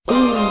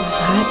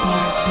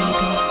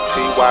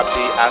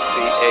TYPICAL.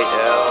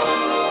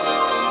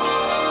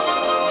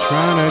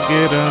 Tryna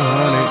get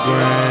 100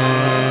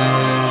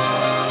 grand.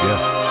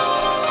 Yeah.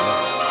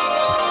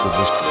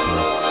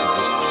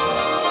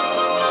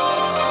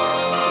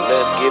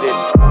 Let's get it.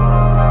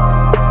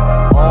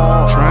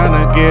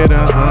 Tryna get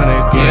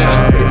 100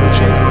 grand. People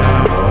chasing,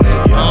 I'm on it.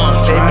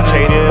 Yeah.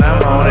 Tryna get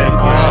 100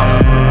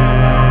 grand.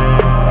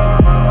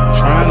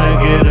 Tryna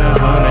get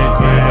 100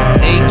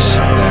 grand.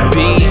 Tryna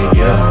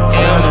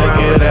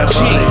get 100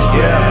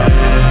 grand.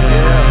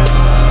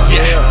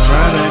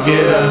 Tryna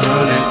get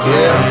 100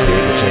 grand.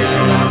 People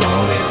chasing, I'm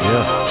on it.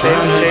 Yeah.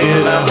 Tryna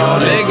get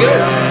 100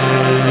 grand.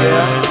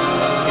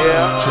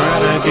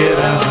 Tryna get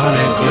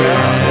 100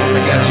 grand.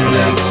 I got you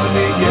next.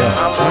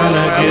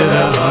 Tryna get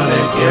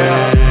 100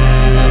 grand.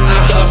 I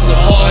hustle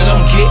hard,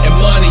 I'm getting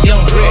money,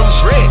 I'm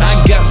rich. I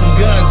got some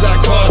guns, I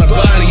caught a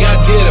body, I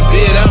did a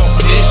bit, I don't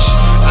snitch.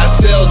 I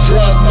sell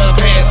drugs, my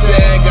pants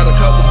sag, got a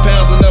couple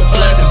pounds in a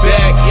plastic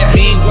bag.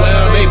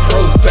 Meanwhile, they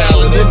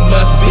profiling, it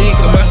must be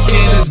cause my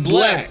skin is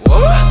black.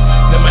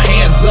 Now my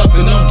hands up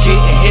and I'm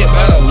getting hit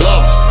by the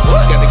law.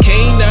 Got the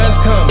canines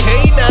coming,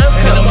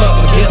 and I'm up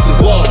against the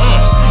wall.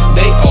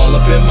 They all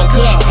up in my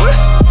car,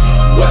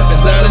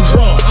 weapons out and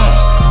drawn.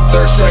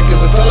 Third strike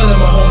is a felon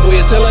and my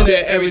homeboy is telling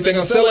that everything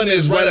I'm selling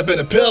is right up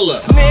in the pillar.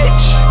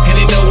 Snitch, and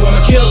they know I'm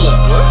a killer,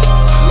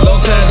 long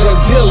time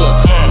drug dealer.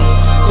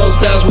 Close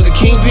ties with the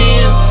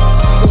kingpins,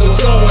 so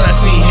it's on when I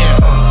see him.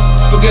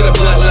 Forget the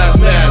Black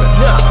Lives Matter,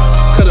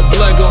 cause the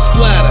blood gon'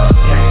 splatter.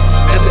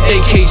 As the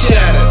AK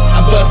chatters, I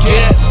bust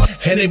gas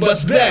and they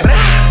bust back.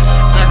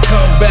 I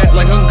come back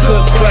like I'm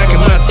cooked crack in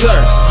my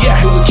turf.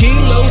 Moving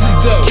kilos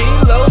of dope,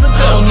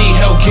 I don't need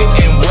help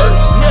getting work.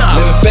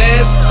 Living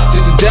fast,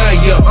 just to die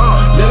young.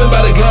 Living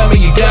by the gun,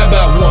 man, you die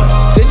by one.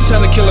 They just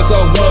tryna kill us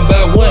all one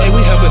by one, and we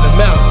helping them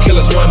out, kill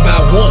us one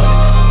by one.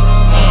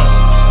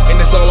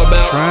 And it's all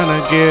about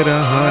tryna get 100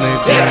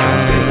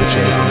 grand. People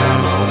chasing,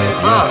 I'm on it.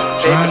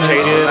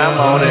 Tryna get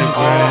 100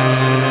 grand.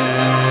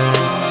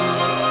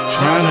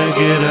 Tryna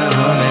get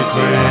 100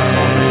 grand. I'm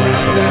on the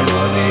ground for that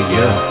money,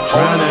 yeah.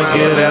 Tryna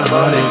get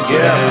 100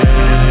 grand.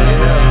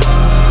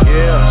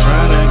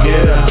 Tryna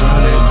get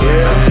 100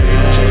 grand.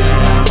 People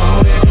chasing, I'm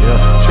on it,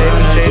 yeah.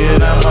 Tryna get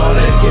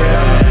 100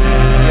 grand.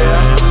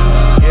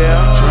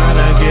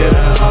 Tryna get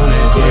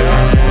 100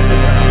 grand.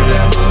 For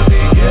that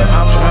money,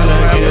 yeah.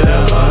 Tryna get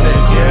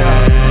 100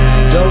 grand.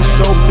 Dough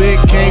so big,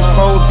 can't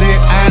fold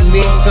it, I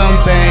need some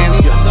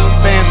bands.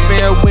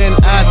 Fanfare when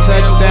I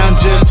touch down,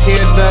 just hear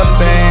the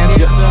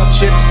band.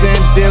 Chips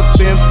and dip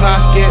in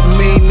pocket,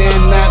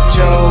 meaning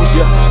nachos.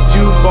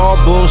 You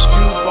baubles,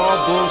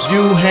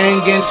 you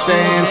hang in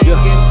stands.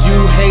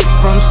 You hate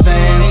from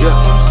stands.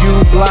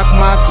 You block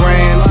my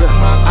grams,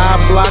 I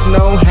block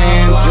no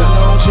hands.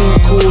 Too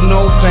cool,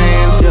 no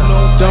fans.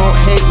 Don't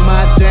hate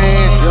my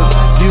dance,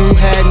 you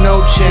had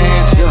no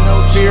chance.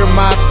 Fear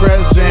my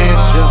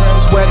presence,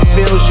 sweat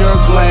fills your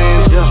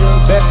glands.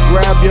 Best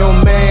grab your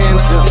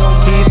mans,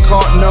 he's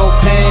caught no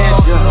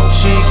pants.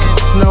 She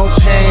no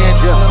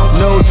pants,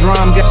 no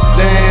drum,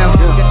 goddamn.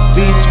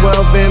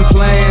 V12 in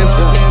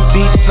plans,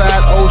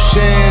 beachside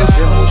oceans.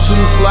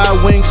 Too fly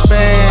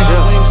wingspan,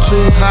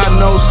 too high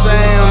no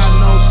Sams.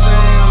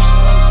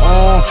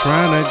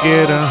 Tryna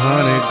get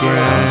 100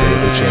 grand.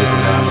 People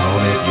chasing, I'm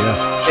on it, yeah.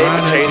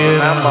 Tryna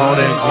get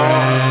 100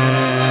 grand.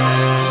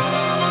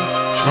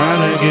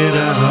 Tryna get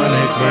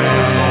 100 grand.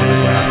 I'm on the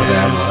ground for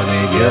that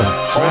money, yeah.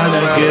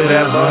 Tryna get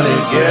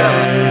 100 grand.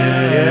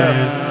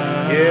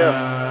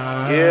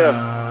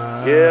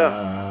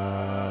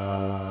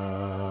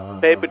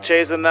 Paper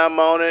chasing, I'm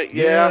on it,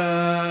 yeah.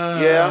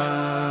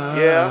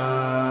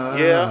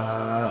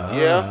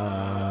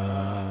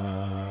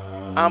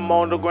 I'm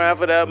on the ground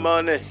for that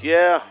money,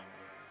 yeah.